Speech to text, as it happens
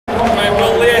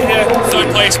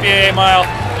place BAA mile,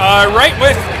 right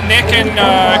with Nick and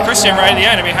Christian right at the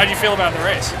end. I mean, how did you feel about the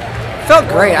race? Felt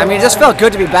great. I mean, it just felt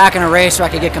good to be back in a race where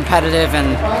I could get competitive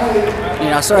and,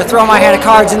 sort of throw my hand of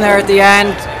cards in there at the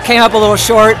end. Came up a little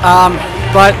short,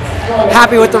 but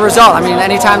happy with the result. I mean,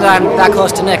 anytime that I'm that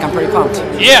close to Nick, I'm pretty pumped.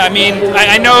 Yeah, I mean,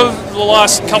 I know the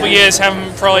last couple of years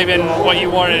haven't probably been what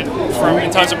you wanted from in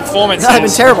terms of performance. No, they've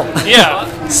been terrible. Yeah.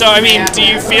 So, I mean, do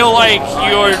you feel like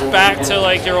you're back to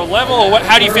like your old level, or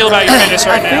how do you feel about your fitness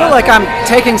right now? I feel like I'm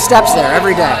taking steps there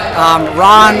every day.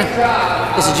 Ron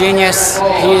is a genius.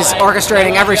 He's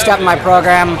orchestrating every step in my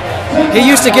program. He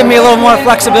used to give me a little more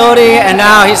flexibility, and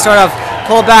now he's sort of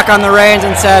pulled back on the reins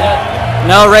and said,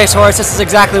 "No, racehorse, this is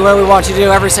exactly what we want you to do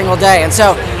every single day." And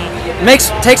so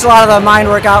takes a lot of the mind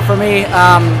work out for me,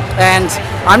 and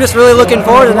I'm just really looking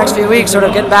forward to the next few weeks, sort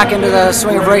of getting back into the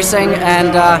swing of racing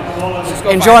and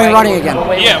enjoying running again.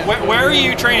 Yeah, where are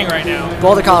you training right now?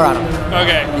 Boulder, Colorado.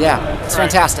 Okay. Yeah, it's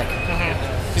fantastic.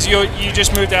 Because you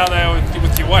just moved out there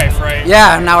with your wife, right?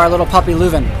 Yeah, and now our little puppy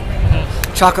Leuven,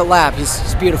 chocolate lab.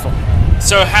 He's beautiful.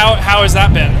 So how has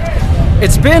that been?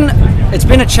 It's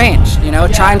been a change,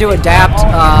 trying to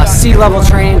adapt sea level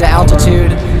training to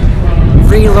altitude,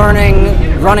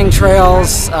 relearning running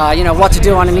trails, what to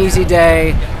do on an easy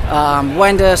day,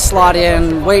 when to slot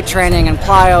in weight training and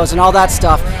plyos and all that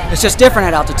stuff. It's just different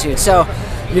at altitude. So,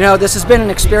 this has been an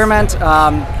experiment,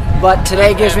 but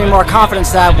today gives me more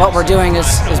confidence that what we're doing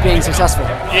is being successful.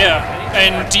 Yeah.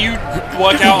 And do you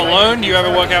work out alone? Do you ever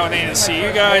work out with any of the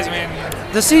CU guys? I mean,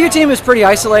 the CU team is pretty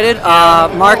isolated.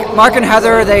 Mark and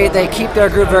Heather, they keep their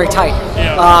group very tight.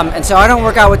 Yeah. And so I don't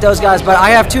work out with those guys, but I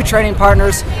have two training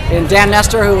partners in Dan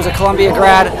Nestor, who was a Columbia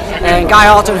grad, and Guy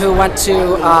Alton, who went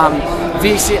to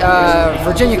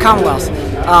Virginia Commonwealth.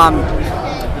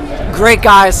 Great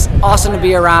guys, awesome to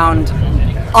be around,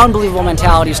 unbelievable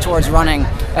mentalities towards running,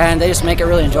 and they just make it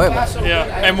really enjoyable. Yeah.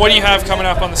 And what do you have coming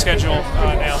up on the schedule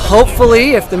now?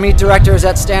 Hopefully, if the meet directors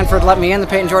at Stanford let me in, the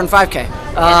Peyton Jordan 5K.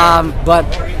 But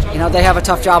they have a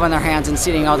tough job on their hands in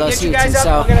seating all those heats, and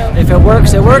so if it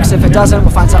works, it works. If it doesn't,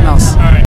 we'll find something else. All right.